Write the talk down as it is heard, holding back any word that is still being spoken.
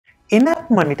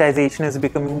In-app monetization is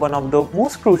becoming one of the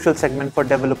most crucial segments for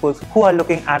developers who are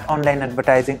looking at online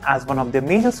advertising as one of their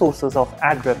major sources of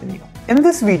ad revenue. In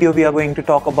this video, we are going to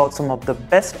talk about some of the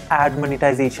best ad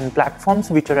monetization platforms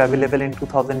which are available in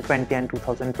 2020 and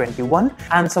 2021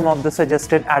 and some of the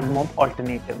suggested AdMob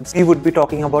alternatives. We would be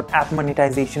talking about app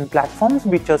monetization platforms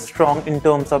which are strong in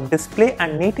terms of display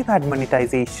and native ad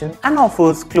monetization and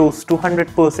offers close to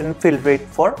 100% fill rate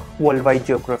for worldwide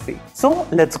geography. So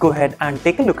let's go ahead and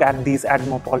take a look at these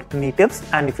AdMob alternatives,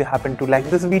 and if you happen to like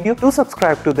this video, do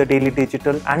subscribe to the Daily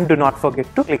Digital and do not forget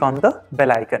to click on the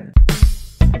bell icon.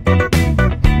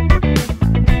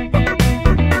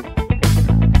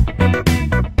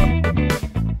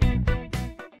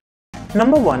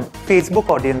 Number 1. Facebook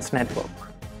Audience Network.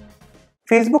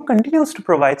 Facebook continues to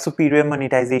provide superior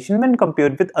monetization when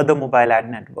compared with other mobile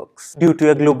ad networks. Due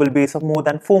to a global base of more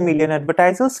than 4 million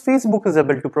advertisers, Facebook is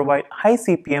able to provide high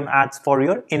CPM ads for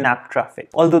your in-app traffic.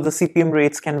 Although the CPM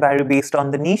rates can vary based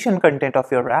on the niche and content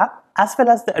of your app, as well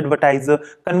as the advertiser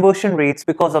conversion rates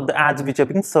because of the ads which are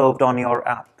being served on your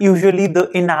app. Usually the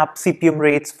in-app CPM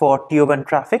rates for tier 1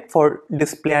 traffic for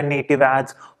display and native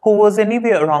ads hovers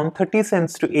anywhere around 30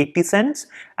 cents to 80 cents,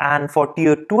 and for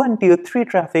tier 2 and tier 3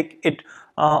 traffic it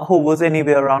hovers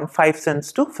anywhere around 5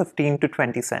 cents to 15 to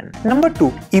 20 cents. Number 2.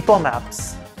 EPOM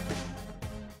apps.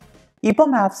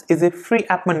 EPOM apps is a free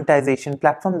app monetization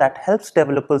platform that helps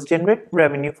developers generate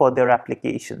revenue for their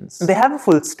applications. They have a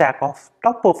full stack of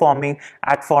top performing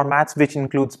ad formats which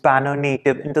includes banner,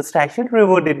 native, interstitial,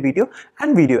 rewarded video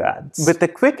and video ads. With a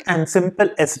quick and simple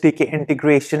SDK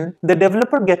integration, the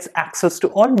developer gets access to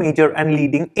all major and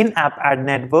leading in-app ad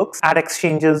networks, ad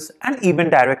exchanges and even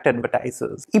direct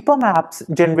advertisers. EPOM apps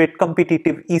generate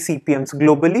competitive eCPMs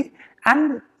globally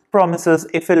and promises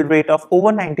a fill rate of over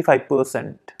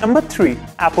 95%. Number 3.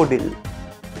 Apodil.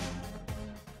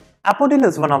 Apodil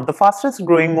is one of the fastest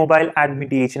growing mobile ad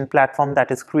mediation platform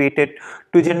that is created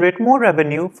to generate more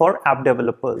revenue for app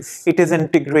developers. It is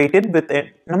integrated with a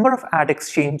number of ad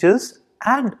exchanges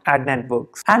and ad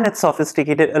networks, and its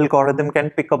sophisticated algorithm can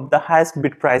pick up the highest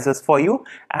bid prices for you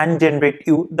and generate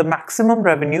you the maximum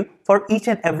revenue for each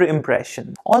and every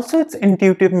impression. Also, its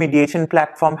intuitive mediation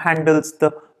platform handles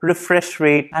the refresh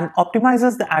rate and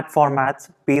optimizes the ad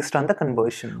formats based on the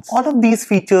conversions. All of these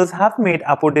features have made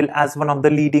Apodil as one of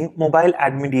the leading mobile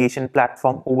ad mediation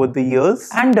platform over the years,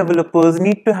 and developers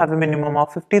need to have a minimum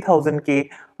of 50,000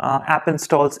 app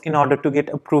installs in order to get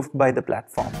approved by the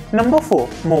platform. Number 4.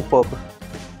 Mopurb.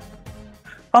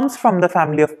 Comes from the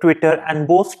family of Twitter and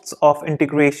boasts of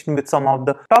integration with some of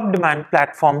the top demand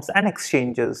platforms and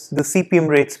exchanges. The CPM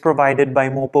rates provided by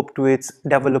Mopurb to its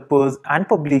developers and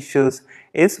publishers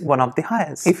is one of the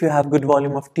highest. If you have good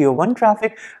volume of tier 1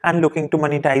 traffic and looking to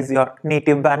monetize your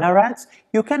native banner ads,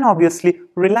 you can obviously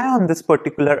rely on this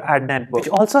particular ad network,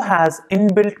 which also has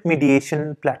inbuilt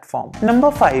mediation platform.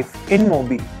 Number 5.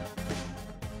 InMobi.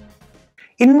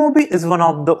 InMobi is one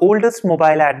of the oldest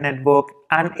mobile ad network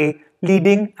and a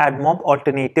leading AdMob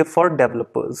alternative for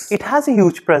developers. It has a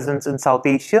huge presence in South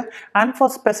Asia, and for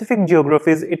specific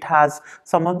geographies it has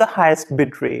some of the highest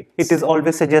bid rate. It is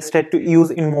always suggested to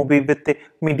use InMobi with the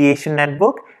mediation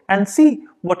network and see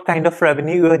what kind of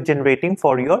revenue you are generating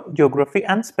for your geography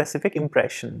and specific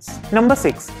impressions. Number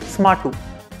 6. Smartwatch.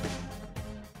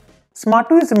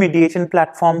 Smartwatch is a mediation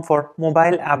platform for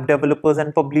mobile app developers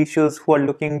and publishers who are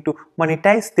looking to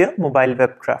monetize their mobile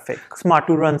web traffic.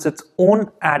 Smartwatch runs its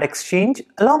own ad exchange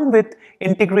along with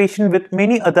integration with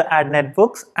many other ad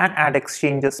networks and ad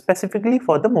exchanges specifically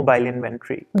for the mobile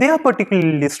inventory. They are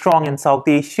particularly strong in South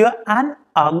Asia and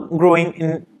are growing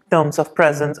in terms of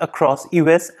presence across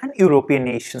US and European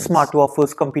nations. Smartwatch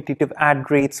offers competitive ad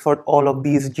rates for all of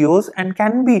these geos and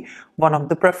can be one of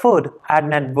the preferred ad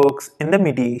networks in the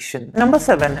mediation. Number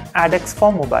 7. Adex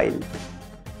for mobile.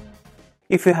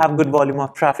 If you have good volume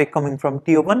of traffic coming from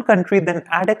tier 1 country, then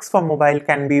Adex for mobile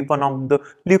can be one of the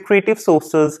lucrative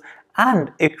sources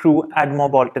and a true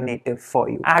AdMob alternative for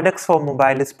you. Adex for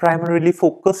mobile is primarily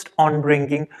focused on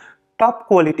bringing top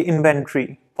quality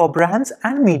inventory for brands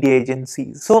and media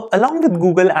agencies. So along with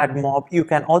Google AdMob, you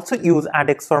can also use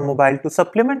Adex for mobile to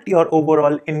supplement your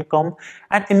overall income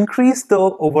and increase the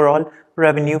overall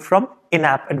revenue from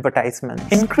in-app advertisements.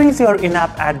 Increase your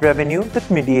in-app ad revenue with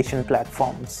mediation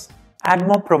platforms.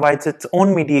 AdMob provides its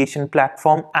own mediation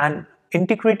platform, and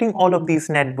integrating all of these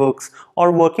networks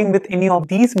or working with any of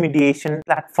these mediation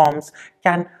platforms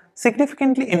can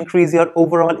significantly increase your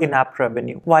overall in-app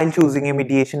revenue. While choosing a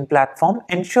mediation platform,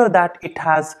 ensure that it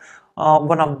has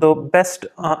one of the best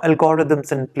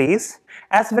algorithms in place,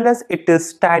 as well as it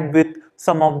is tied with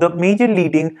some of the major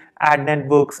leading ad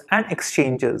networks and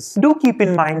exchanges. Do keep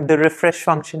in mind the refresh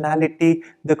functionality,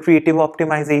 the creative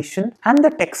optimization, and the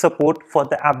tech support for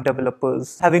the app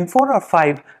developers. Having 4 or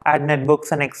 5 ad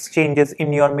networks and exchanges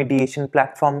in your mediation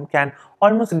platform can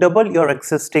almost double your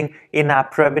existing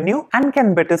in-app revenue and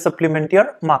can better supplement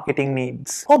your marketing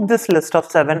needs. Hope this list of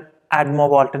 7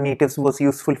 AdMob alternatives was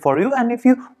useful for you, and if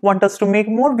you want us to make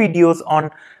more videos on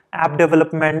app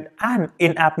development and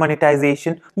in-app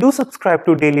monetization, do subscribe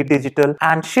to Daily Digital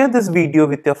and share this video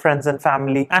with your friends and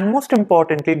family, and most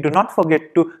importantly, do not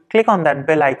forget to click on that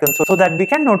bell icon so that we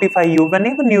can notify you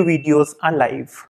whenever new videos are live.